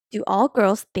Do all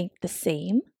girls think the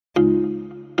same?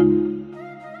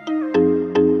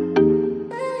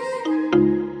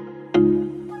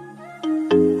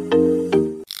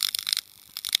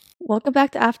 Welcome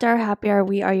back to After Our Happy Hour.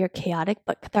 We are your chaotic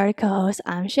but cathartic co-hosts.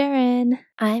 I'm Sharon.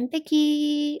 I'm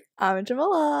Vicky. I'm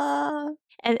Jamila.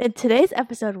 And in today's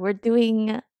episode, we're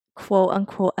doing quote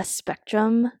unquote a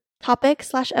spectrum topic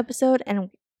 / episode,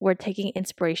 and we're taking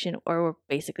inspiration, or we're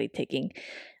basically taking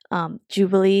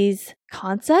Jubilee's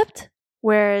concept,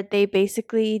 where they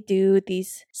basically do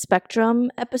these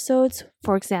spectrum episodes.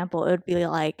 For example, it would be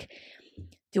like,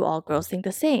 do all girls think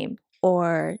the same?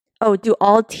 Or, oh, do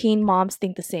all teen moms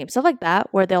think the same? Stuff like that,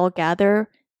 where they'll gather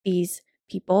these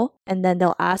people and then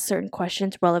they'll ask certain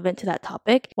questions relevant to that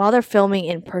topic. While they're filming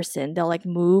in person, they'll like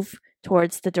move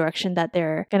towards the direction that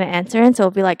they're gonna answer in. So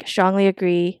it'll be like strongly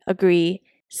agree,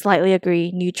 slightly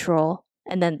agree, neutral,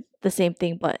 and then the same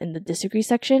thing but in the disagree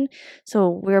section. So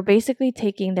we're basically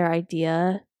taking their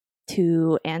idea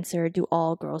to answer, do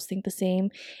all girls think the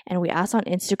same? And we asked on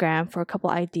Instagram for a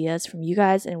couple ideas from you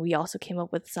guys, and we also came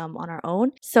up with some on our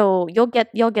own. So you'll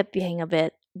get the hang of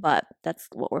it, but that's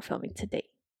what we're filming today,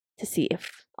 to see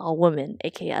if all women,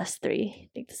 aka us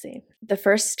three, think the same. The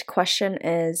first question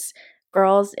is,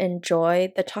 girls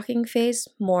enjoy the talking phase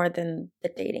more than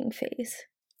the dating phase.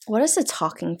 What is the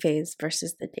talking phase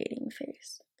versus the dating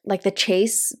phase? Like the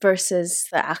chase versus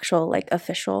the actual like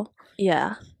official?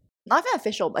 Yeah. Not even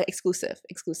official, but exclusive.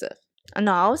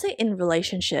 No, I would say in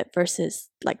relationship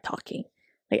versus like talking.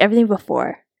 Like everything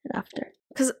before and after.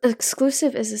 Because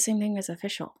exclusive is the same thing as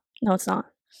official. No, it's not.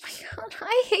 Oh my god,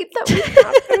 I hate that we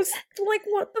have those. Like,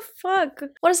 what the fuck?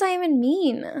 What does that even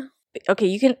mean? Okay,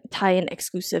 you can tie in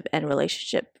exclusive and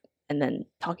relationship, and then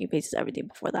talking phase is everything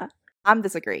before that. I'm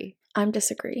disagree. I'm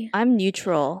disagree. I'm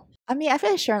neutral. I mean, I feel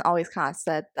like Sharon always kind of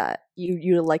said that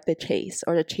you like the chase,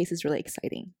 or the chase is really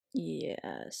exciting.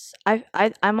 Yes.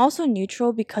 I'm also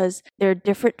neutral because there are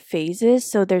different phases,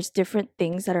 so there's different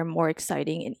things that are more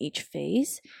exciting in each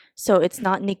phase. So it's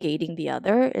not negating the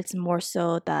other, it's more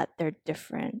so that they're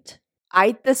different.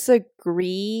 I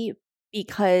disagree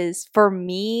because for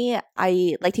me,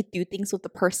 I like to do things with the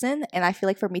person, and I feel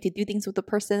like for me to do things with the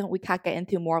person, we can't get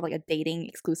into more of like a dating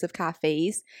exclusive kind of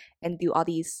phase and do all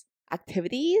these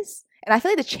activities. And I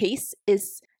feel like the chase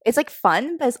it's like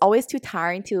fun, but it's always too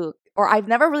tiring to, or I've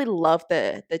never really loved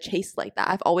the chase like that.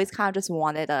 I've always kind of just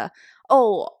wanted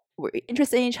we're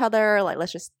interested in each other, like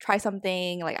let's just try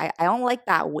something. Like I don't like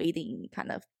that waiting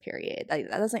kind of period. Like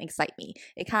that doesn't excite me.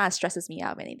 It kind of stresses me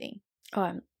out of anything. Oh,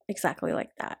 I'm exactly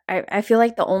like that. I feel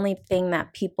like the only thing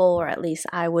that people, or at least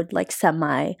I would like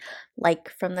semi like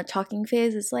from the talking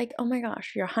phase is like, oh my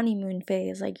gosh, your honeymoon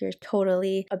phase, like you're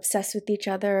totally obsessed with each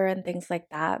other and things like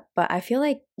that. But I feel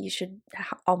like you should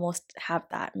almost have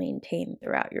that maintained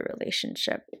throughout your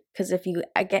relationship, because if you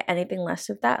get anything less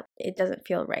of that, it doesn't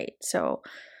feel right. So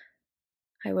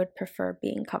I would prefer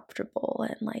being comfortable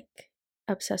and like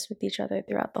obsessed with each other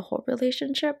throughout the whole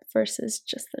relationship versus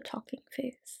just the talking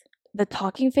phase. The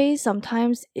talking phase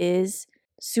sometimes is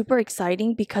super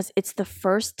exciting because it's the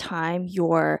first time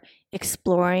you're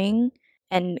exploring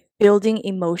and building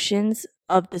emotions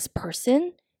of this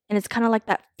person. And it's kind of like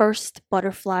that first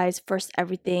butterflies, first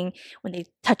everything. When they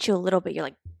touch you a little bit, you're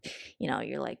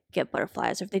like, get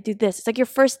butterflies. Or if they do this, it's like your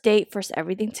first date, first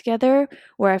everything together,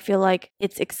 where I feel like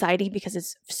it's exciting because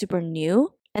it's super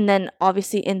new. And then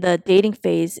obviously in the dating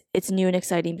phase, it's new and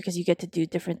exciting because you get to do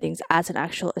different things as an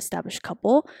actual established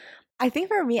couple. I think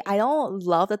for me, I don't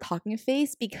love the talking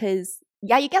phase because,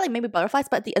 yeah, you get like maybe butterflies,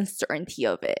 but the uncertainty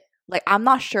of it. Like, I'm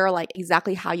not sure like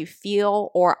exactly how you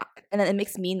feel, and then it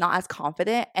makes me not as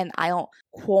confident, and I don't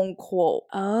quote unquote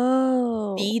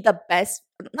be the best,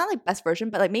 not like best version,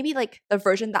 but like maybe like the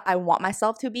version that I want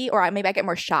myself to be, or maybe I get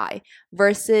more shy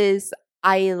versus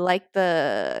I like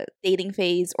the dating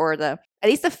phase, or at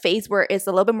least the phase where it's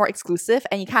a little bit more exclusive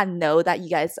and you kind of know that you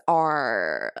guys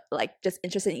are like just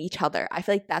interested in each other. I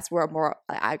feel like that's where more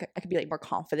I could be like more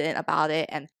confident about it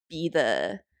and be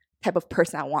the type of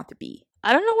person I want to be.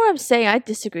 I don't know what I'm saying. I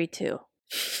disagree too.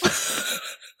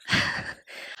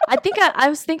 I think I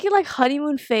was thinking like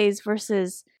honeymoon phase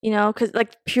versus, because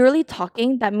like purely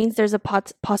talking, that means there's a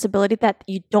possibility that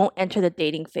you don't enter the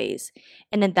dating phase.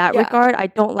 And in that regard, I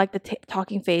don't like the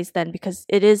talking phase then, because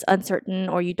it is uncertain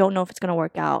or you don't know if it's going to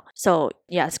work out. So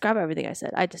yeah, scrap everything I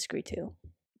said. I disagree too.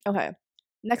 Okay.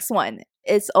 Next one.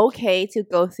 It's okay to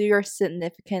go through your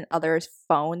significant other's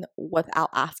phone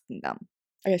without asking them.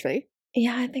 Are you guys ready?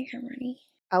 Yeah, I think I'm ready.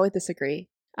 I would disagree.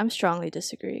 I'm strongly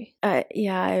disagree.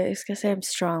 Yeah, I was gonna say I'm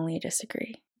strongly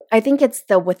disagree. I think it's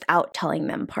the without telling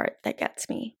them part that gets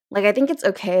me. Like, I think it's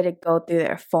okay to go through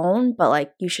their phone, but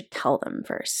like, you should tell them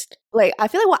first. Like, I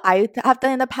feel like what I have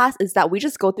done in the past is that we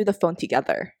just go through the phone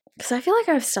together. Because I feel like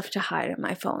I have stuff to hide on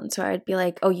my phone. So I'd be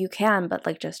like, oh, you can, but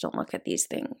like, just don't look at these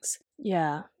things.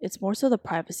 Yeah, it's more so the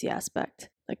privacy aspect.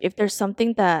 Like if there's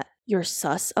something that you're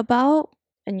sus about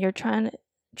and you're trying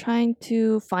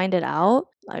to find it out,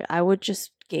 like I would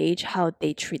just gauge how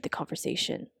they treat the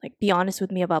conversation. Like be honest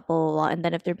with me about blah blah blah, and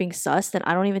then if they're being sus, then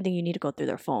I don't even think you need to go through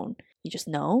their phone. You just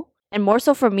know. And more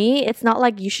so for me, it's not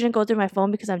like you shouldn't go through my phone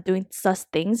because I'm doing sus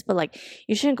things, but like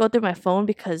you shouldn't go through my phone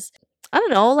because I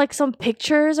don't know, like some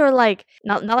pictures or like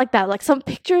not like that. Like some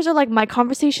pictures or like my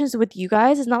conversations with you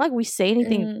guys. It's not like we say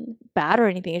anything bad or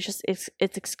anything. It's just it's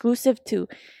exclusive to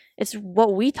it's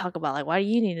what we talk about. Like why do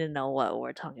you need to know what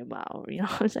we're talking about? You know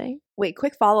what I'm saying? Wait,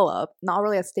 quick follow up. Not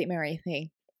really a statement or anything.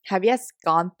 Have you guys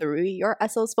gone through your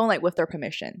SO's phone like with their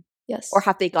permission? Yes. Or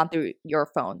have they gone through your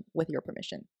phone with your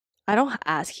permission? I don't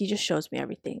ask. He just shows me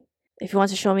everything. If he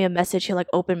wants to show me a message, he'll like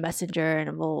open Messenger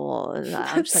and blah, blah, blah.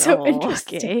 I'm just like, so oh,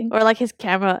 interesting. okay. Or like his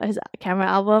camera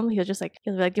album. He'll be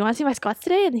like, do you want to see my squats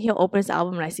today? And he'll open his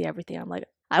album and I see everything. I'm like,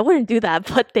 I wouldn't do that,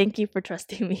 but thank you for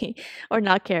trusting me or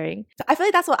not caring. I feel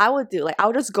like that's what I would do. Like I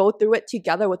would just go through it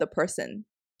together with a person.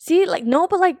 See, like no,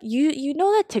 but like you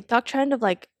know that TikTok trend of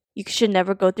like you should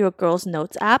never go through a girl's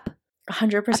notes app.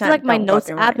 100%. I feel like my notes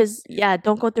app is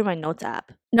don't go through my notes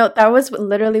app. No, that was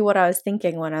literally what I was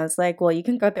thinking when I was like, well, you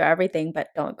can go through everything, but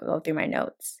don't go through my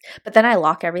notes. But then I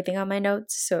lock everything on my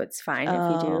notes, so it's fine if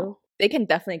you do. They can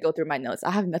definitely go through my notes.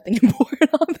 I have nothing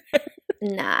important on there.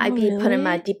 Nah, I'd be putting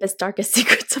my deepest, darkest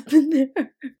secrets up in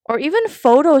there. Or even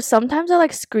photos. Sometimes I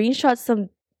like screenshot some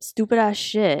stupid ass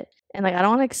shit and like I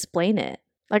don't want to explain it.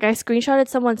 Like I screenshotted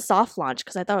someone's soft launch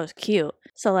because I thought it was cute.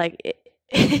 So like,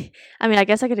 I mean, I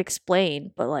guess I could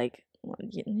explain, but like,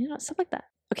 you know, stuff like that.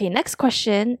 Okay, next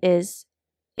question is,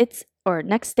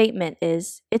 next statement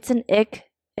is, it's an ick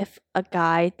if a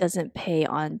guy doesn't pay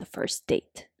on the first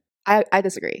date. I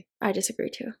disagree. I disagree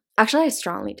too. Actually, I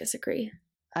strongly disagree.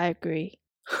 I agree.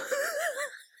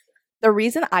 The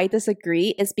reason I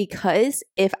disagree is because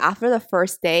if after the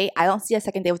first day, I don't see a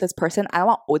second date with this person, I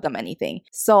don't owe them anything.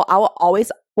 So I will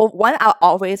always, I'll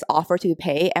always offer to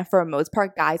pay. And for the most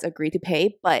part, guys agree to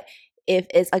pay. But if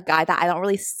it's a guy that I don't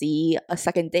really see a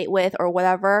second date with or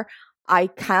whatever, I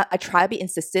try to be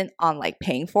insistent on like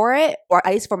paying for it, or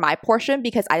at least for my portion,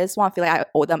 because I just want to feel like I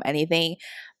owe them anything.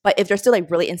 But if they're still like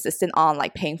really insistent on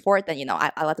like paying for it, then you know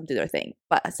I let them do their thing.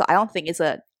 But so I don't think it's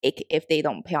a ick if they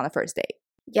don't pay on the first date.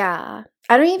 Yeah,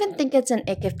 I don't even think it's an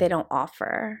ick if they don't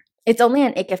offer. It's only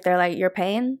an ick if they're like, you're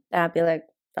paying, then I'd be like,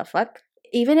 the fuck?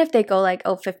 Even if they go like,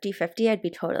 oh, 50-50, I'd be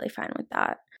totally fine with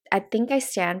that. I think I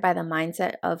stand by the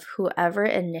mindset of whoever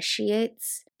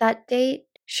initiates that date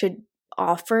should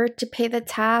offer to pay the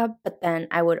tab, but then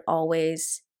I would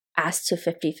always ask to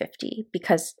 50-50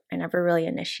 because I never really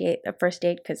initiate the first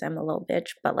date because I'm a little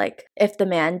bitch. But like if the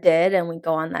man did and we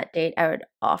go on that date, I would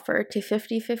offer to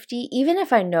 50-50. Even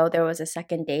if I know there was a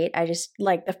second date, I just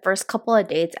like the first couple of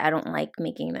dates, I don't like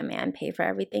making the man pay for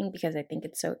everything because I think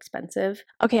it's so expensive.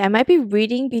 Okay, I might be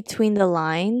reading between the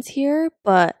lines here,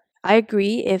 but I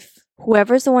agree if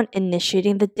whoever's the one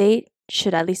initiating the date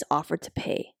should at least offer to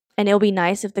pay. And it'll be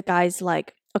nice if the guy's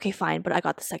like, okay, fine, but I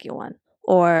got the second one.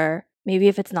 Or maybe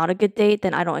if it's not a good date,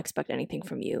 then I don't expect anything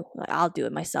from you. Like I'll do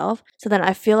it myself. So then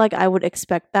I feel like I would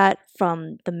expect that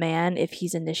from the man if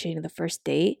he's initiating the first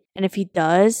date. And if he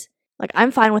does, like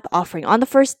I'm fine with offering. On the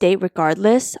first date,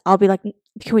 regardless, I'll be like,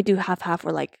 can we do half-half,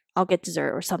 or like I'll get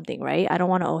dessert or something, right? I don't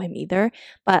want to owe him either.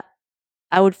 But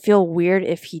I would feel weird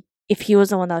if he was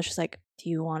the one that was just like, do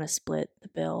you want to split the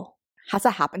bill? Has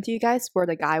that happened to you guys where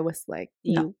the guy was like,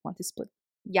 do No. you want to split?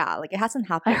 Yeah, like it hasn't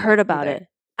happened. I heard about either. it.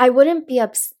 I wouldn't be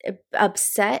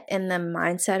upset in the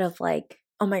mindset of like,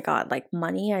 oh my God, like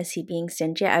money, is he being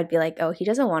stingy? I'd be like, oh, he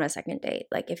doesn't want a second date.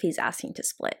 Like if he's asking to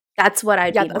split, that's what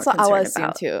I'd be more that's what concerned I would assume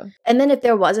about. too. And then if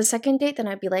there was a second date, then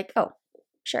I'd be like, oh,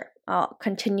 sure, I'll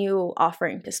continue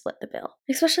offering to split the bill.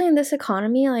 Especially in this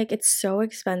economy, like it's so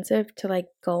expensive to like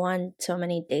go on so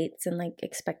many dates and like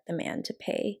expect the man to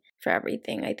pay for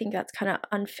everything. I think that's kind of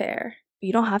unfair.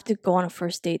 You don't have to go on a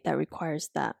first date that requires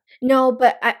that. No,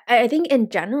 but I think in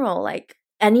general, like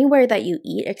anywhere that you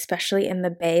eat, especially in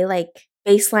the Bay, like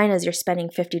baseline is you're spending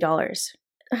 $50.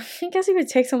 I guess you could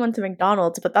take someone to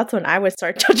McDonald's, but that's when I would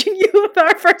start judging you if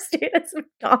our first date is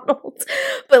McDonald's.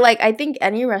 But like I think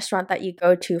any restaurant that you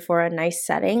go to for a nice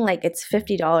setting, like it's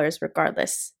 $50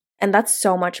 regardless. And that's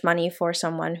so much money for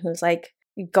someone who's like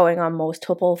going on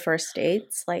multiple first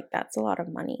dates, like that's a lot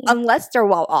of money. Unless they're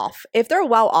well off. If they're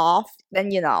well off,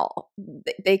 then you know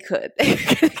they could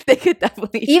they could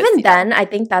definitely. Even then, I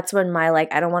think that's when my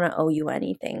like I don't want to owe you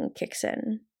anything kicks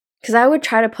in, because I would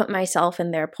try to put myself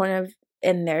in their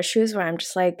in their shoes, where I'm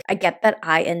just like, I get that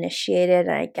I initiated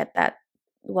and I get that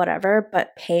whatever,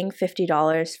 but paying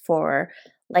 $50 for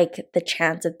like the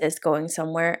chance of this going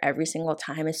somewhere every single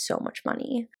time is so much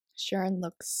money. Sharon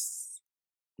looks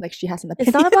like she has an opinion.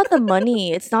 It's not about the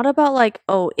money. It's not about like,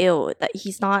 oh, ew, that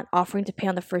he's not offering to pay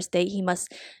on the first date. He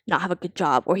must not have a good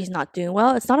job or he's not doing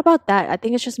well. It's not about that. I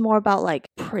think it's just more about like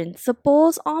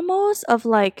principles almost of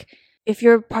like, if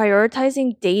you're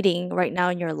prioritizing dating right now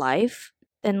in your life,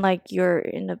 then like you're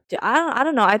in a, I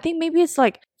don't know. I think maybe it's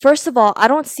like, first of all, I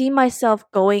don't see myself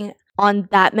going on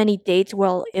that many dates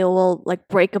where it will like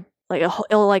break a, like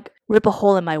it'll like rip a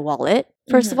hole in my wallet.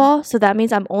 First of all, so that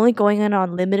means I'm only going in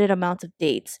on limited amounts of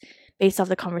dates based off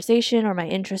the conversation or my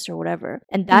interest or whatever,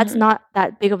 and that's not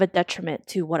that big of a detriment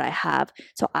to what I have.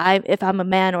 So if I'm a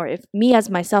man or if me as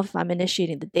myself, if I'm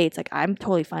initiating the dates, like I'm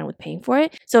totally fine with paying for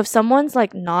it. So if someone's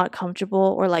like not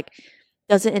comfortable or like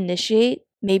doesn't initiate,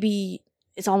 maybe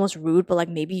it's almost rude, but like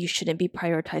maybe you shouldn't be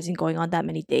prioritizing going on that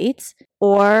many dates,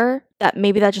 or that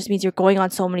maybe that just means you're going on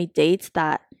so many dates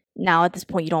that now at this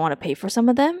point you don't want to pay for some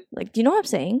of them. Like, do you know what I'm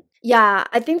saying? Yeah,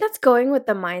 I think that's going with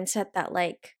the mindset that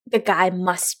like the guy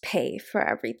must pay for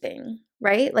everything,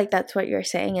 right? Like that's what you're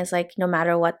saying is like no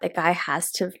matter what, the guy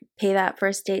has to pay that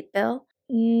first date bill.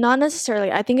 Not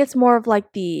necessarily. I think it's more of like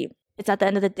it's at the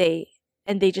end of the day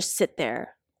and they just sit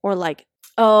there, or like,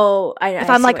 oh, if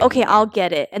I'm like, okay, I'll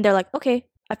get it, and they're like, okay,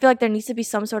 I feel like there needs to be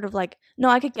some sort of like, no,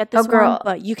 I could get this one,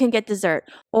 but you can get dessert,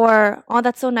 or oh,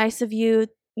 that's so nice of you.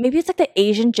 Maybe it's like the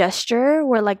Asian gesture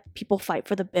where like people fight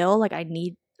for the bill. Like I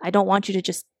don't want you to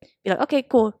just be like, okay,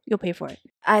 cool, you'll pay for it.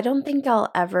 I don't think I'll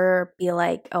ever be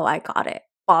like, oh, I got it.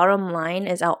 Bottom line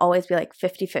is I'll always be like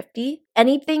 50-50.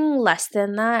 Anything less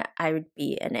than that, I would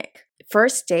be an ick.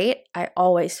 First date, I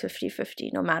always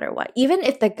 50-50 no matter what. Even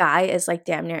if the guy is like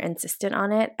damn near insistent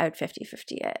on it, I would 50-50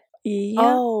 it. Yeah.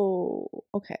 Oh,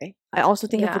 okay. I also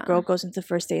think if a girl goes into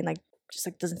first date and like just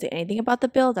like doesn't say anything about the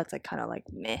bill, that's like kind of like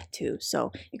meh too.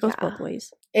 So it goes both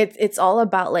ways. It's all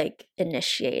about like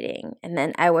initiating, and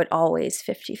then I would always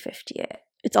 50-50 it.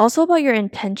 It's also about your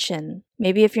intention.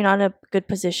 Maybe if you're not in a good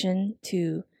position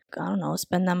to, I don't know,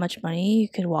 spend that much money, you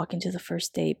could walk into the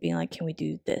first date being like, can we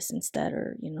do this instead?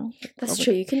 Or, you know. That's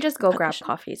true. You can just go grab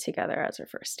coffee together as a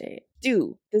first date.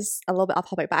 Dude, this is a little bit off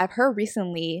topic, but I've heard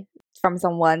recently from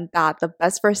someone that the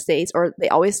best first dates, or they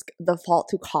always default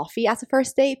to coffee as a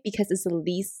first date because it's the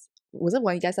least, was it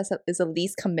one of you guys that said is the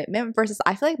least commitment, versus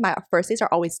I feel like my first dates are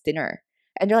always dinner.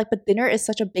 And you're like, but dinner is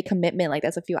such a big commitment. Like,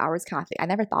 that's a few hours kind of thing. I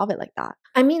never thought of it like that.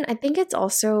 I mean, I think it's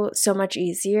also so much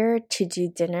easier to do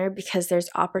dinner because there's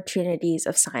opportunities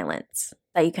of silence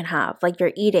that you can have. Like,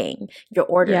 you're eating, you're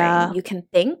ordering, you can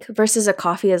think, versus a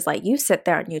coffee is like, you sit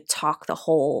there and you talk the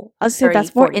whole I was saying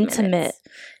that's more intimate. Minutes.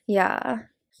 Yeah.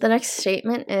 The next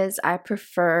statement is, I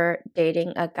prefer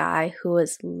dating a guy who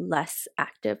is less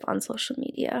active on social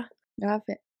media. You have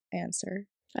an answer.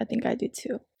 I think I do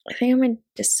too. I think I'm going to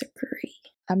disagree.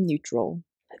 I'm neutral.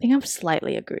 I think I'm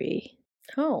slightly agree.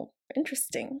 Oh,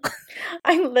 interesting.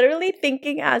 I'm literally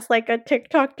thinking as like a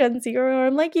TikTok Gen Z, or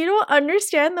I'm like, you don't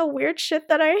understand the weird shit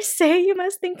that I say. You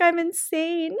must think I'm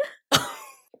insane.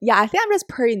 Yeah, I think I'm just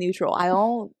pretty neutral. I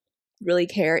don't really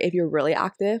care if you're really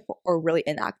active or really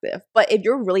inactive. But if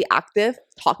you're really active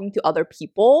talking to other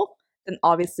people, then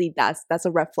obviously that's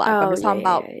a red flag. I'm just talking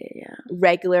about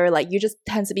regular, like you just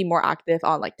tend to be more active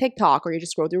on like TikTok, or you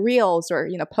just scroll through reels or,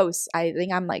 you know, posts. I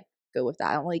think I'm like good with that.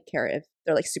 I don't really care if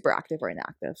they're like super active or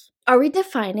inactive. Are we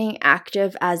defining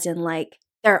active as in like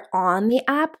they're on the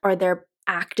app, or they're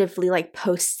actively like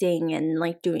posting and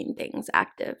like doing things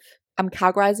active? I'm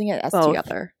categorizing it as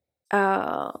together.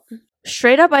 Oh.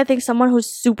 Straight up, I think someone who's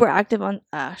super active on,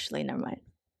 actually, never mind.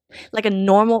 Like a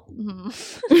normal.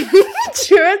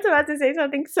 Sharon's about to say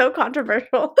something so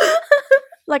controversial.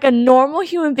 Like a normal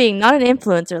human being, not an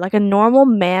influencer. Like a normal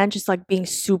man, just like being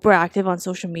super active on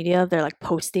social media. They're like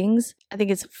postings. I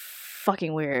think it's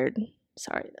fucking weird.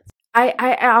 Sorry.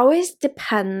 I always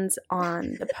depends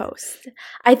on the post.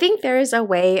 I think there is a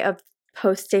way of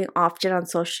posting often on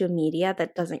social media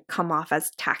that doesn't come off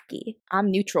as tacky. I'm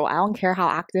neutral. I don't care how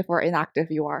active or inactive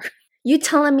you are. You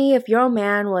telling me if your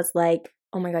man was like,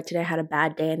 oh my god, today I had a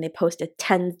bad day, and they post a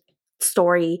 10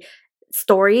 story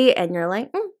and you're like,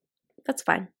 that's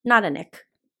fine. Not a nick.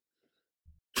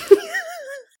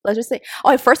 Let's just say,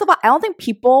 first of all, I don't think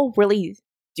people really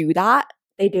do that.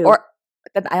 They do. Or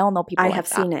then I don't know people I like have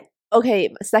that. seen it.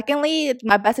 Okay, secondly,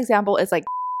 my best example is like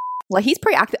Like he's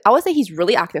pretty active. I would say he's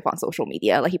really active on social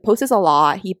media. Like he posts a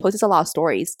lot. He posts a lot of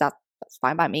stories. That's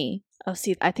fine by me. Oh,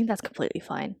 see, I think that's completely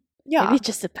fine. Yeah. Maybe it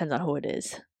just depends on who it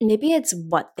is. Maybe it's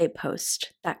what they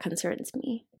post that concerns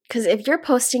me. Because if you're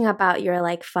posting about your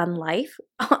like fun life,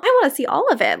 I want to see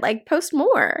all of it. Like post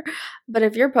more. But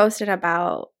if you're posting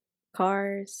about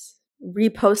cars,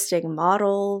 reposting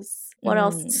models, what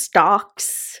else?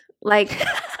 Stocks. Like,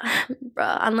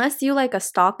 bruh, unless you like a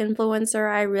stock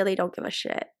influencer, I really don't give a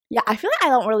shit. Yeah, I feel like I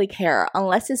don't really care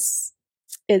unless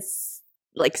it's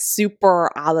like super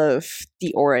out of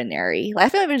the ordinary. Like I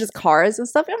feel like it's just cars and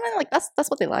stuff. I mean, like that's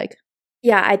what they like.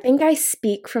 Yeah, I think I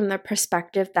speak from the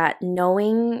perspective that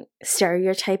knowing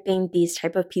stereotyping these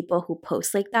type of people who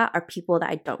post like that are people that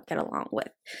I don't get along with.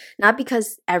 Not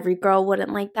because every girl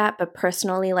wouldn't like that, but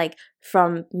personally, like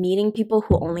from meeting people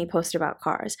who only post about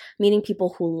cars, meeting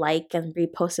people who like and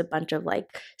repost a bunch of like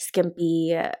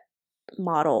skimpy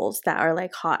models that are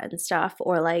like hot and stuff,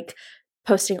 or like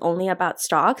posting only about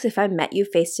stocks. If I met you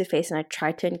face to face and I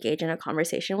tried to engage in a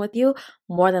conversation with you,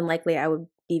 more than likely I would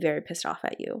be very pissed off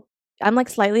at you. I'm like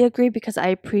slightly agree because I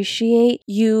appreciate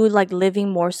you like living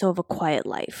more so of a quiet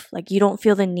life. Like you don't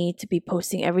feel the need to be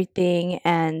posting everything,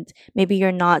 and maybe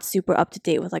you're not super up to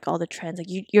date with like all the trends.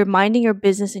 Like you're minding your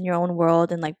business in your own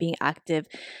world and like being active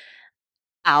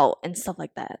out and stuff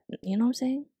like that. You know what I'm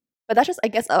saying? But that's just, I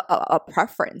guess, a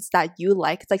preference that you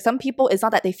like. It's like some people, it's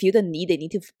not that they feel the need they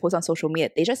need to post on social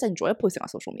media. They just enjoy posting on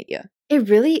social media. It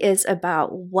really is about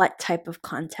what type of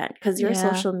content, because your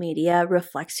Yeah. social media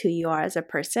reflects who you are as a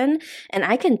person. And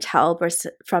I can tell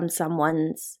from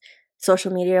someone's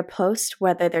social media post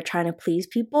whether they're trying to please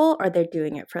people or they're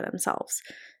doing it for themselves.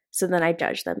 So then I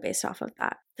judge them based off of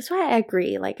that. That's why I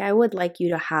agree. Like, I would like you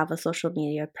to have a social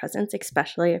media presence,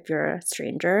 especially if you're a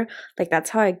stranger. Like, that's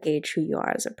how I gauge who you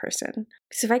are as a person.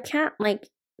 Because if I can't, like,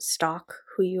 stalk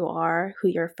who you are, who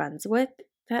you're friends with,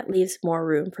 that leaves more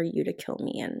room for you to kill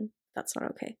me, and that's not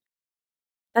okay.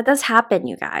 That does happen,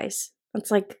 you guys.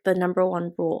 That's, like, the number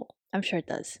one rule. I'm sure it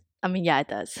does. I mean, yeah, it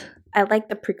does. I like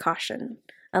the precaution,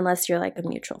 unless you're, like, a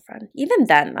mutual friend. Even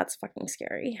then, that's fucking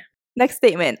scary. Next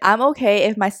statement. I'm okay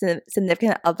if my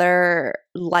significant other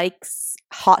likes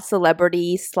hot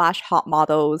celebrities / hot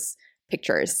models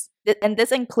pictures. And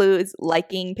this includes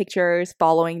liking pictures,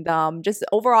 following them, just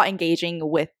overall engaging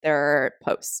with their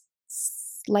posts.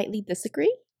 Slightly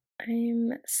disagree?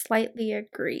 I'm slightly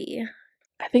agree.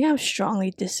 I think I would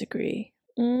strongly disagree.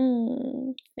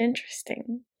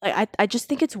 Interesting. Like I just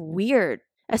think it's weird,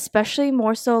 especially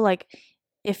more so like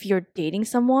if you're dating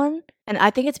someone. And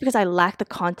I think it's because I lack the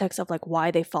context of like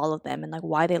why they follow them and like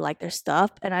why they like their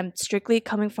stuff. And I'm strictly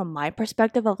coming from my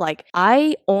perspective of like,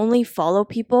 I only follow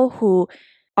people who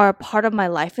are a part of my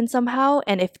life in somehow.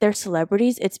 And if they're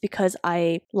celebrities, it's because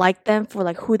I like them for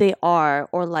like who they are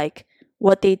or like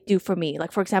what they do for me.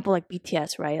 Like for example, like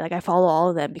BTS, right? Like I follow all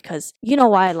of them because you know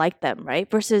why I like them, right?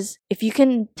 Versus if you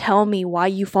can tell me why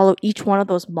you follow each one of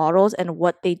those models and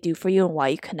what they do for you and why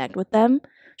you connect with them,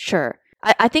 sure.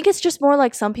 I think it's just more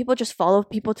like some people just follow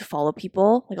people to follow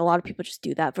people. Like a lot of people just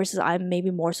do that versus I'm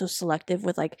maybe more so selective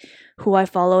with like who I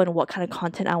follow and what kind of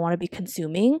content I want to be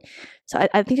consuming. So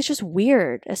I think it's just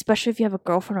weird, especially if you have a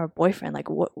girlfriend or a boyfriend. Like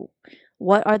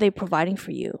what are they providing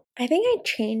for you? I think I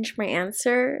changed my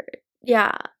answer.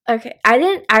 Yeah. Okay.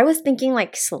 I was thinking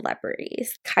like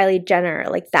celebrities, Kylie Jenner,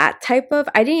 like that type of,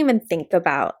 I didn't even think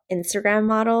about Instagram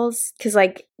models because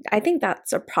like I think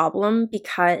that's a problem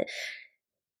because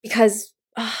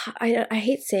I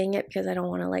hate saying it because I don't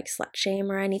want to like slut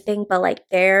shame or anything, but like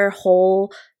their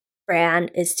whole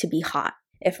brand is to be hot.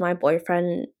 If my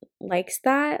boyfriend likes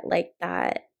that, like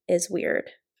that is weird.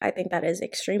 I think that is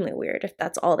extremely weird if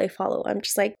that's all they follow. I'm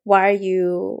just like, why are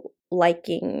you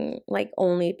liking like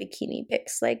only bikini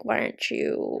pics? Like, why aren't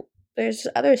you? There's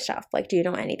other stuff. Like, do you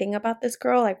know anything about this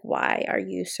girl? Like, why are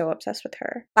you so obsessed with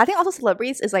her? But I think also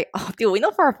celebrities is like, oh, dude, we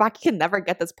know for a fact you can never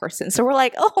get this person. So we're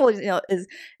like, oh, you know,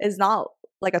 is not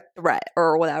like a threat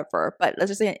or whatever. But let's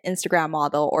just say an Instagram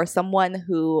model or someone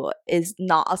who is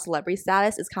not a celebrity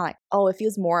status is kind of like, oh, it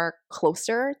feels more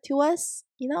closer to us,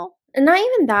 you know? And not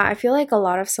even that. I feel like a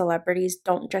lot of celebrities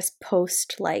don't just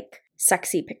post like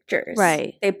sexy pictures.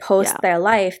 Right. They post their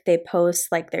life. They post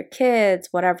like their kids,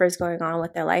 whatever's going on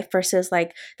with their life versus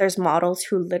like there's models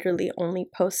who literally only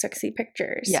post sexy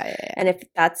pictures. Yeah. And if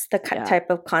that's the type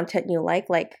of content you like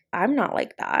I'm not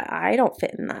like that. I don't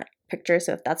fit in that picture.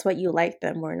 So if that's what you like,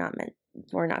 then we're not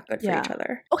good for each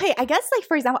other. Okay, I guess like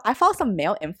for example, I follow some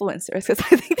male influencers because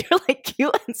I think they're like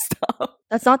cute and stuff.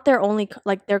 That's not their only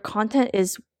like their content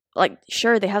is like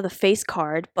sure they have the face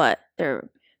card, but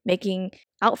they're making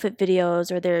outfit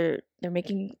videos or they're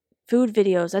making food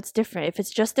videos, that's different. If it's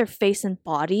just their face and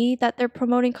body that they're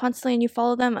promoting constantly and you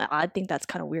follow them, I think that's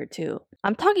kind of weird too.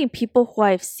 I'm talking people who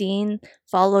I've seen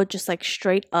follow just like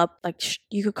straight up, like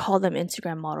you could call them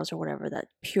Instagram models or whatever, that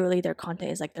purely their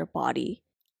content is like their body.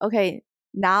 Okay,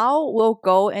 now we'll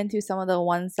go into some of the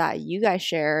ones that you guys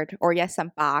shared or yes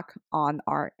sent back on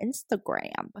our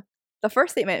Instagram. The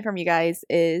first statement from you guys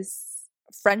is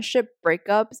friendship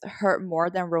breakups hurt more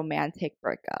than romantic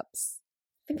breakups.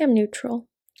 I think I'm neutral.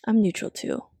 I'm neutral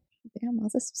too. Damn, I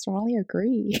strongly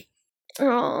agree.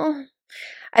 Oh,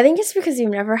 I think it's because you've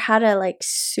never had a like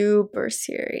super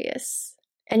serious,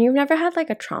 and you've never had like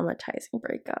a traumatizing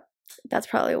breakup. That's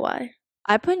probably why.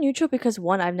 I put neutral because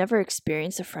one, I've never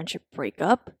experienced a friendship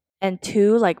breakup, and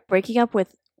two, like breaking up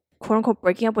with, quote unquote,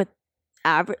 breaking up with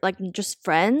average, like just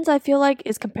friends, I feel like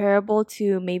is comparable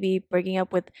to maybe breaking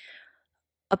up with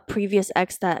a previous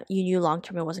ex that you knew long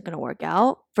term it wasn't going to work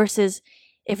out, versus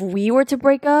if we were to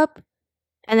break up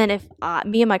and then if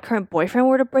me and my current boyfriend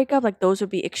were to break up, like those would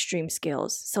be extreme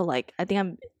scales. So like I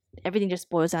think everything just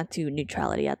boils down to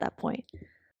neutrality at that point.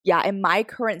 Yeah, in my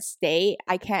current state,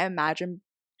 I can't imagine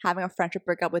having a friendship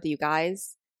breakup with you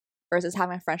guys versus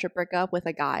having a friendship breakup with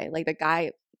a guy. Like the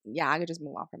guy, yeah, I could just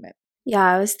move on from it. Yeah,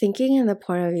 I was thinking in the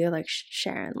point of view like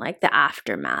Sharon, like the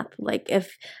aftermath. Like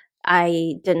if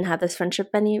I didn't have this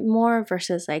friendship anymore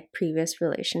versus like previous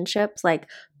relationships, like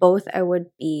both I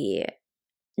would be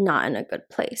not in a good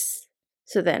place.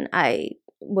 So then I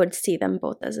would see them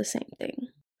both as the same thing.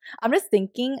 I'm just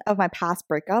thinking of my past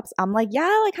breakups. I'm like,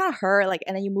 yeah, like kind of hurt. Like,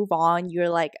 and then you move on. You're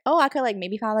like, oh, I could like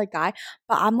maybe find a guy.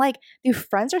 But I'm like, dude,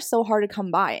 friends are so hard to come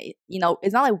by. You know,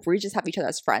 it's not like we just have each other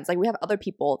as friends. Like we have other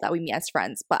people that we meet as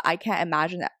friends. But I can't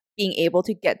imagine that being able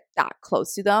to get that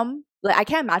close to them. Like I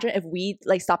can't imagine if we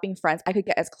like stop being friends, I could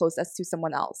get as close as to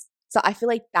someone else. So I feel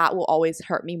like that will always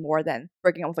hurt me more than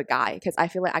breaking up with a guy because I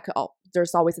feel like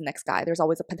there's always a next guy. There's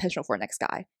always a potential for a next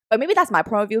guy. But maybe that's my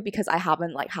point of view because I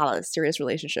haven't like had a serious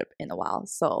relationship in a while.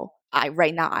 So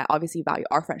right now I obviously value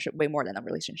our friendship way more than a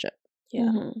relationship. Yeah.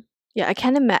 Mm-hmm. Yeah, I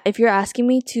can't imagine if you're asking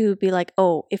me to be like,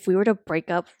 oh, if we were to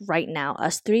break up right now,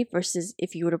 us three, versus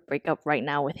if you were to break up right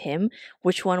now with him,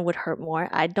 which one would hurt more?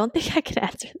 I don't think I could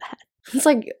answer that. It's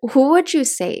like, who would you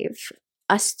save?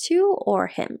 Us two or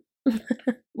him?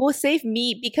 Will save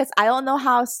me because I don't know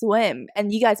how to swim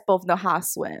and you guys both know how to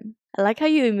swim. I like how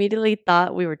you immediately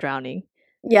thought we were drowning.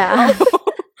 Yeah.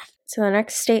 So the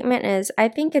next statement is, I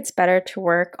think it's better to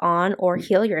work on or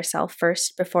heal yourself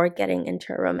first before getting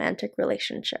into a romantic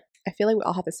relationship. I feel like we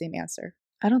all have the same answer.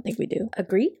 I don't think we do.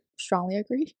 Agree? Strongly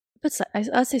agree. But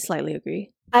I'd say slightly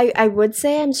agree. I would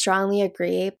say I'm strongly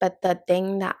agree, but the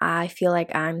thing that I feel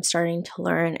like I'm starting to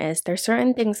learn is there's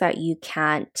certain things that you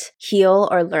can't heal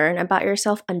or learn about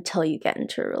yourself until you get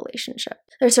into a relationship.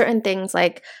 There's certain things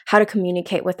like how to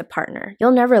communicate with a partner.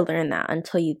 You'll never learn that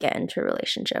until you get into a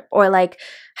relationship. Or like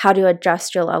how to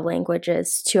adjust your love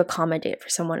languages to accommodate for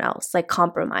someone else, like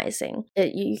compromising.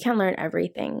 You can't learn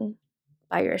everything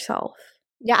by yourself.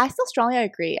 Yeah, I still strongly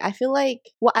agree. I feel like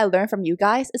what I learned from you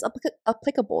guys is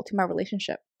applicable to my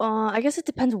relationship. I guess it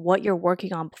depends what you're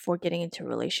working on before getting into a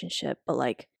relationship. But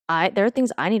like, there are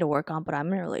things I need to work on, but I'm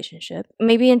in a relationship.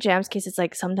 Maybe in Jam's case, it's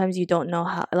like sometimes you don't know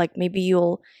how. Like maybe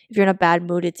if you're in a bad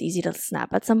mood, it's easy to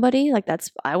snap at somebody. Like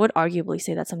I would arguably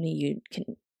say that's something you can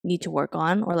need to work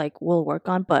on or like will work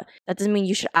on. But that doesn't mean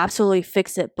you should absolutely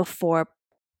fix it before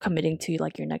committing to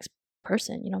like your next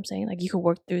person. You know what I'm saying? Like you could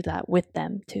work through that with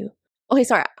them too. Okay,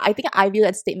 sorry. I think I view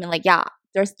that statement like, yeah,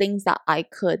 there's things that I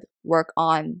could work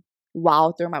on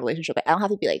while through my relationship. Like, I don't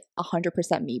have to be like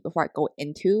 100% me before I go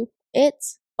into it.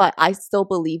 But I still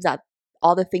believe that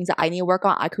all the things that I need to work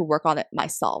on, I could work on it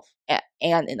myself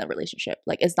and in a relationship.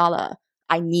 Like, it's not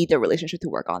I need the relationship to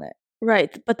work on it.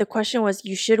 Right. But the question was,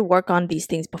 you should work on these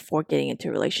things before getting into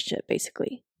a relationship,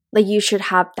 basically. Like, you should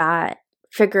have that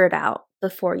figured out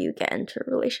before you get into a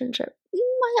relationship.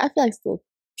 I feel like I still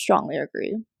strongly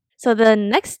agree. So the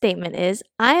next statement is,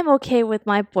 I am okay with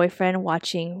my boyfriend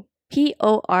watching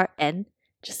porn,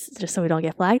 just so we don't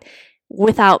get flagged,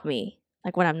 without me,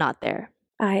 like when I'm not there.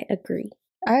 I agree.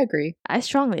 I agree. I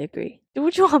strongly agree. Do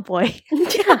what you want, boy.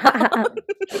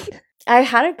 I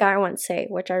had a guy once say,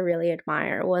 which I really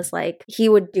admire, was like, he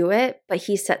would do it, but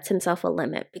he sets himself a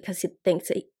limit because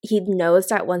he knows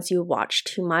that once you watch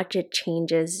too much, it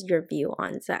changes your view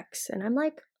on sex. And I'm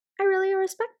like, I really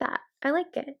respect that. I like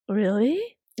it.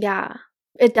 Really? Yeah,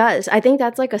 it does. I think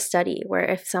that's like a study where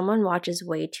if someone watches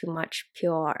way too much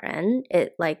PORN,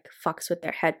 it like fucks with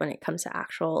their head when it comes to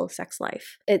actual sex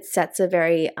life. It sets a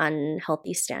very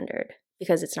unhealthy standard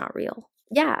because it's not real.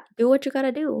 Yeah, do what you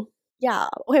gotta do. Yeah.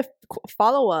 Okay,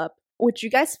 follow up. Would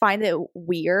you guys find it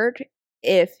weird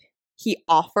if he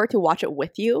offer to watch it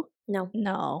with you? No,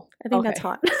 No. I think that's Okay.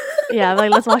 hot. Yeah,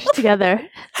 like let's watch it together.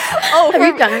 Oh, Have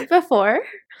you done it before?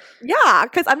 Yeah,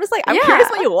 because I'm just like, I'm curious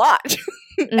what you watch.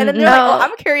 And then they're like, oh, No.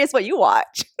 I'm curious what you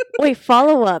watch. Wait,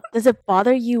 follow up. Does it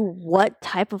bother you what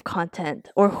type of content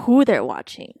or who they're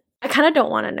watching? I kind of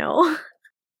don't want to know.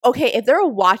 Okay, if they're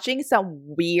watching some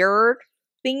weird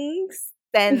things,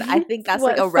 then I think that's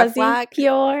like a red fuzzy flag.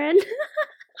 PORN?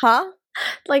 Huh?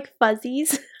 Like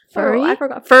fuzzies? Furry? Oh, I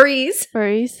forgot. Furries.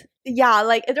 Furries? Yeah,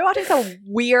 like if they're watching some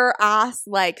weird ass,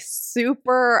 like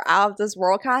super out of this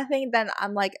world kind of thing, then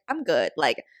I'm like, I'm good.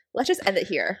 Like, let's just end it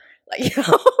here. Like, you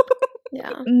know?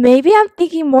 Yeah. Maybe I'm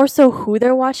thinking more so who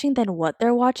they're watching than what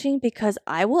they're watching, because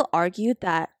I will argue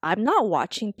that I'm not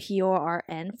watching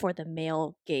PORN for the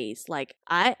male gaze.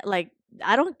 I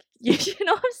don't you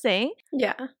know what I'm saying?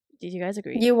 Yeah. Did you guys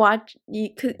agree? You watch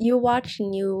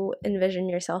and you envision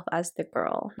yourself as the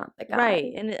girl, not the guy.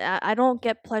 Right, and I don't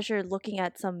get pleasure looking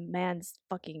at some man's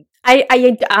fucking I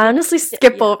honestly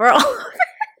skip Yeah. over all of it.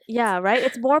 yeah, right.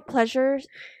 It's more pleasure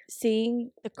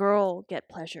seeing the girl get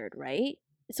pleasured, right?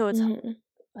 So it's Mhm.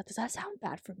 but does that sound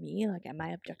bad for me? Like, am I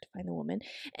objectifying the woman?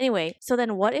 Anyway, so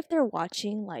then what if they're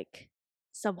watching like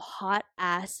some hot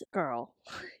ass girl?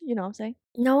 You know what I'm saying?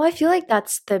 No, I feel like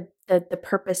that's the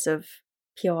purpose of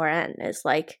PRN is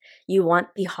like you want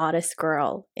the hottest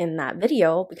girl in that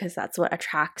video because that's what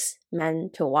attracts men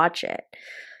to watch it.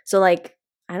 So like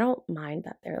I don't mind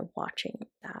that they're watching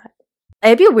that.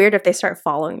 It'd be weird if they start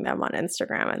following them on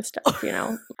Instagram and stuff, you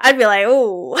know? I'd be like,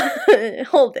 oh,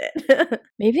 hold it.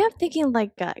 Maybe I'm thinking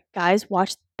like guys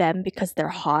watch them because they're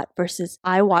hot versus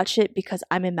I watch it because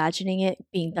I'm imagining it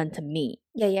being done to me.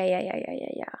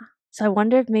 Yeah. So I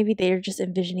wonder if maybe they're just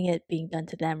envisioning it being done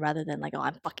to them rather than like, oh,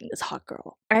 I'm fucking this hot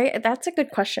girl. That's a good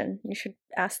question. You should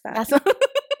ask that. That's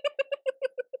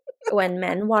When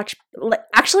men watch,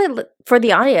 actually for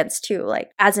the audience too,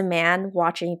 like as a man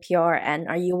watching PRN,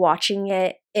 are you watching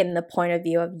it in the point of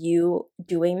view of you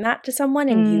doing that to someone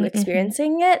and you Mhm.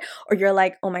 experiencing it, or you're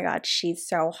like, oh my god, she's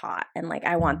so hot and like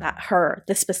I want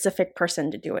the specific person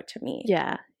to do it to me?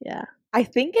 Yeah. I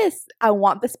think it's I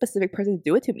want this specific person to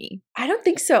do it to me. I don't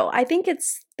think so. I think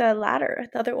it's the latter,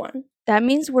 the other one. That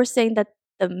means we're saying that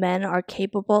the men are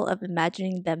capable of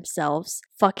imagining themselves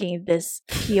fucking this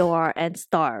PORN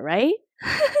star, right?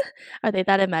 Are they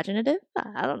that imaginative?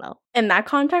 I don't know. In that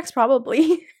context,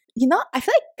 probably. You know, I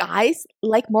feel like guys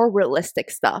like more realistic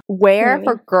stuff. Where Really?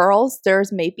 for girls, there's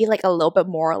maybe like a little bit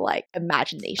more like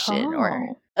imagination, or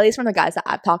Oh. at least from the guys that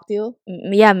I've talked to.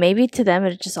 Yeah, maybe to them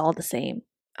it's just all the same.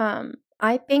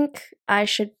 I think I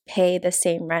should pay the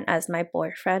same rent as my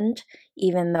boyfriend,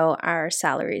 even though our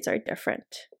salaries are different.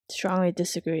 Strongly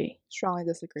disagree. Strongly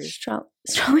disagree.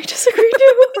 Strongly disagree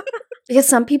too. Because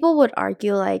some people would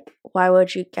argue, like, why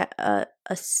would you get a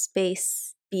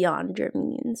space beyond your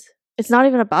means? It's not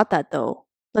even about that though.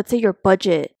 Let's say your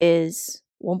budget is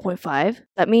 1.5.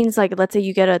 That means like let's say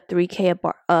you get a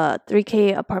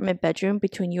 3K apartment bedroom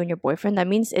between you and your boyfriend. That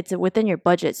means it's within your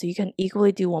budget, so you can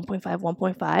equally do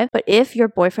 1.5. But if your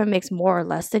boyfriend makes more or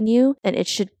less than you, then it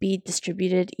should be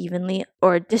distributed evenly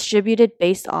or distributed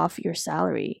based off your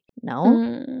salary. No?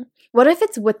 Mm. What if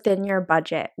it's within your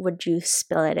budget? Would you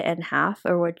split it in half,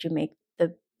 or would you make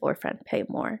the boyfriend pay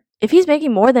more? If he's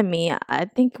making more than me, I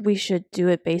think we should do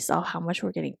it based off how much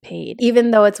we're getting paid. Even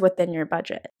though it's within your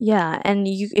budget. Yeah, and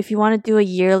if you want to do a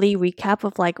yearly recap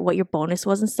of like what your bonus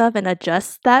was and stuff and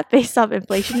adjust that based off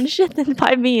inflation and shit, then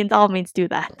by all means do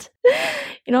that.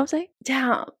 You know what I'm saying?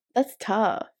 Damn, that's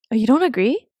tough. Oh, you don't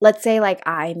agree? Let's say like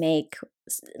I make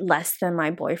less than my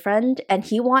boyfriend and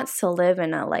he wants to live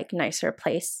in a like nicer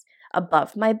place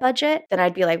above my budget, then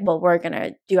I'd be like, well, we're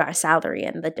gonna do our salary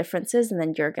and the differences, and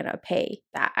then you're gonna pay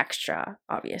that extra,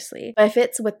 obviously. But if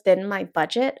it's within my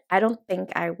budget, I don't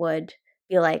think I would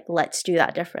be like, let's do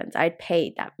that difference. I'd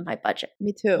pay that my budget.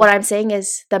 Me too. What I'm saying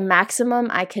is the maximum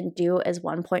I can do is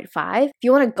 1.5. If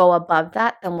you want to go above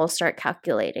that, then we'll start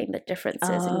calculating the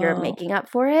differences and you're Oh. making up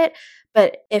for it.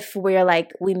 But if we're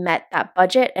like, we met that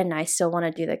budget and I still want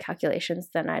to do the calculations,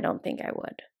 then I don't think I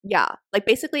would. Yeah, like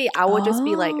basically I would just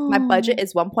be like, my budget Oh.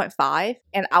 is 1.5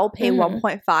 and I'll pay Mhm.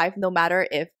 1.5 no matter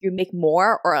if you make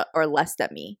more or less than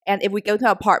me. And if we go to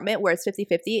an apartment where it's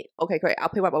 50-50, okay, great, I'll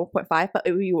pay 1.5. But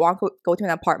if you want to go to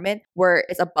an apartment where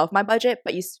it's above my budget,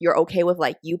 but you're okay with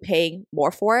like you paying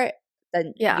more for it,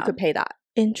 then Yeah. you could pay that.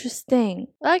 Interesting.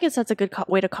 Well, I guess that's a good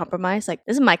way to compromise. Like,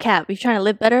 this is my cap. If you're trying to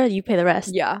live better, you pay the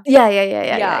rest. Yeah.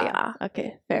 Yeah.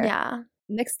 Okay, fair. Yeah.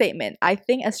 Next statement. I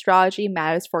think astrology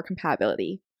matters for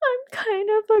compatibility. Kind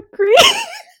of agree.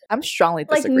 I'm strongly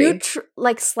Like disagree.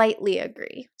 like slightly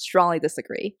agree. Strongly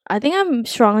disagree. I think I'm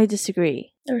strongly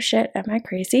disagree. Oh shit, am I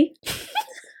crazy?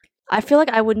 I feel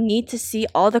like I would need to see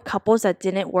all the couples that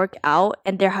didn't work out,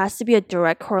 and there has to be a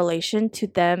direct correlation to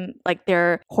them, like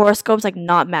their horoscopes, like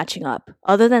not matching up.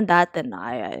 Other than that, then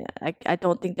I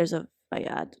don't think there's a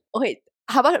yeah. Wait,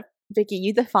 how about Vicky?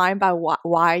 You define by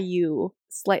why you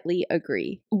slightly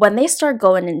agree. When they start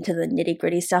going into the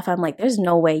nitty-gritty stuff, I'm like, there's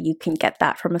no way you can get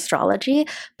that from astrology.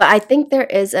 But I think there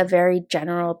is a very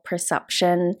general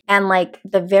perception, and like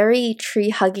the very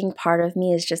tree-hugging part of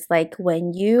me is just like,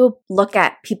 when you look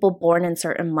at people born in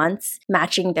certain months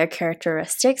matching their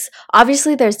characteristics,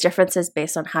 obviously there's differences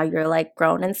based on how you're like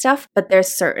grown and stuff, but there's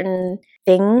certain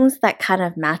things that kind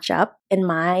of match up in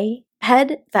my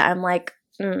head that I'm like,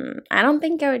 I don't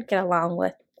think I would get along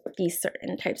with these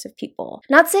certain types of people.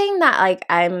 Not saying that like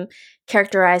I'm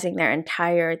characterizing their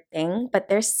entire thing, but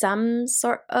there's some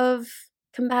sort of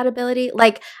compatibility.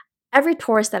 Like every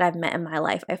Taurus that I've met in my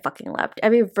life, I fucking loved.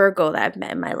 Every Virgo that I've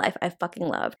met in my life, I fucking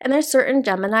loved. And there's certain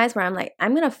Geminis where I'm like,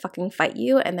 I'm gonna fucking fight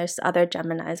you. And there's other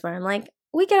Geminis where I'm like,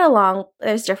 we get along.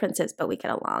 There's differences, but we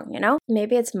get along, you know?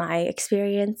 Maybe it's my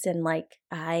experience and like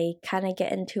I kind of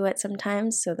get into it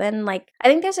sometimes. So then like I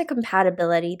think there's a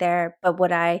compatibility there, but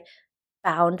would I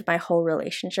found my whole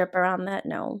relationship around that?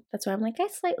 No. That's why I'm like, I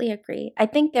slightly agree. I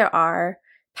think there are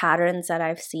patterns that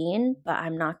I've seen, but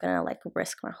I'm not gonna like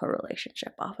risk my whole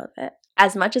relationship off of it.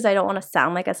 As much as I don't want to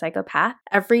sound like a psychopath,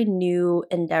 every new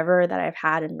endeavor that I've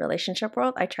had in relationship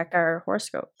world, I check our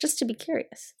horoscope just to be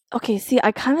curious. Okay, see,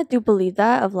 I kind of do believe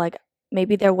that of like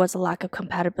maybe there was a lack of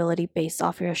compatibility based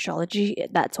off your astrology.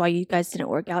 That's why you guys didn't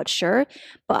work out, sure.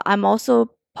 But I'm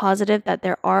also positive that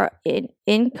there are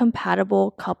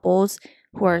incompatible couples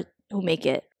who make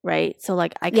it, right? So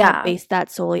like I can't base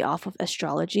that solely off of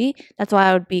astrology. That's why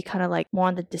I would be kind of like more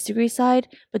on the disagree side.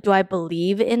 But do I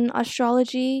believe in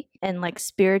astrology and like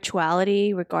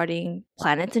spirituality regarding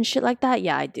planets and shit like that?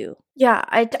 Yeah, I do. Yeah,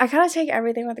 I kind of take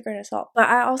everything with a grain of salt. But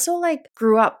I also like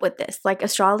grew up with this. Like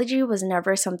astrology was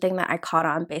never something that I caught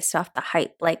on based off the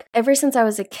hype. Like ever since I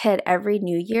was a kid, every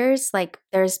New Year's, like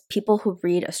there's people who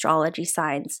read astrology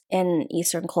signs in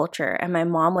Eastern culture. And my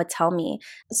mom would tell me.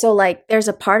 So like there's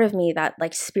a part of me that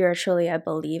like spiritually I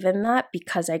believe in that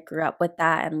because I grew up with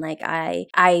that. And like I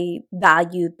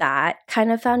value that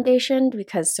kind of foundation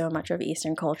because so much of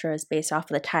Eastern culture is based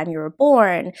off of the time you were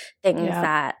born, things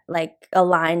that like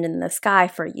aligned in the sky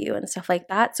for you and stuff like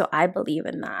that. So I believe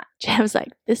in that. Jam's like,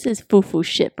 this is foo-foo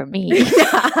shit for me.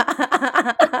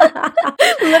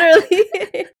 Literally.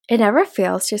 It never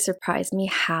fails to surprise me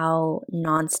how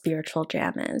non-spiritual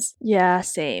Jam is. Yeah,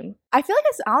 same. I feel like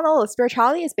I don't know,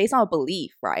 spirituality is based on a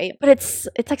belief, right? But it's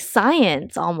like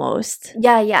science almost.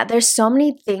 Yeah. There's so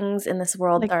many things in this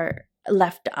world that are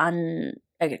left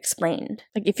unexplained.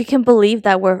 Like if you can believe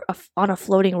that we're on a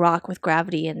floating rock with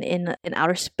gravity and in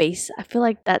outer space, I feel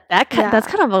like that's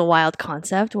kind of a wild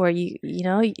concept where you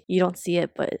don't see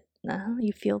it, but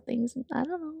you feel things. I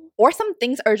don't know. Or some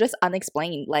things are just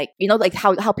unexplained, like like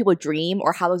how people dream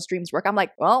or how those dreams work. I'm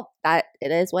like, well, that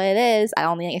it is what it is. I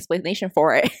don't need an explanation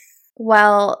for it.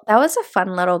 Well, that was a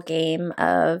fun little game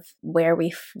of where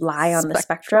we lie on the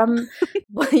spectrum.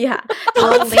 Well, yeah.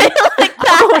 Don't say it like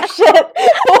that. Oh, shit.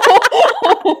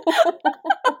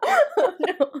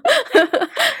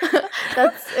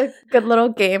 That's a good little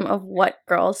game of what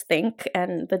girls think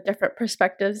and the different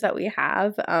perspectives that we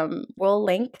have. We'll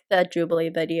link the Jubilee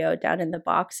video down in the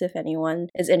box if anyone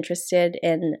is interested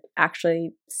in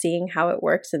actually seeing how it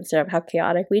works instead of how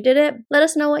chaotic we did it. Let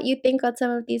us know what you think on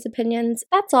some of these opinions.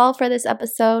 That's all for this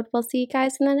episode. We'll see you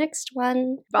guys in the next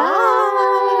one. Bye.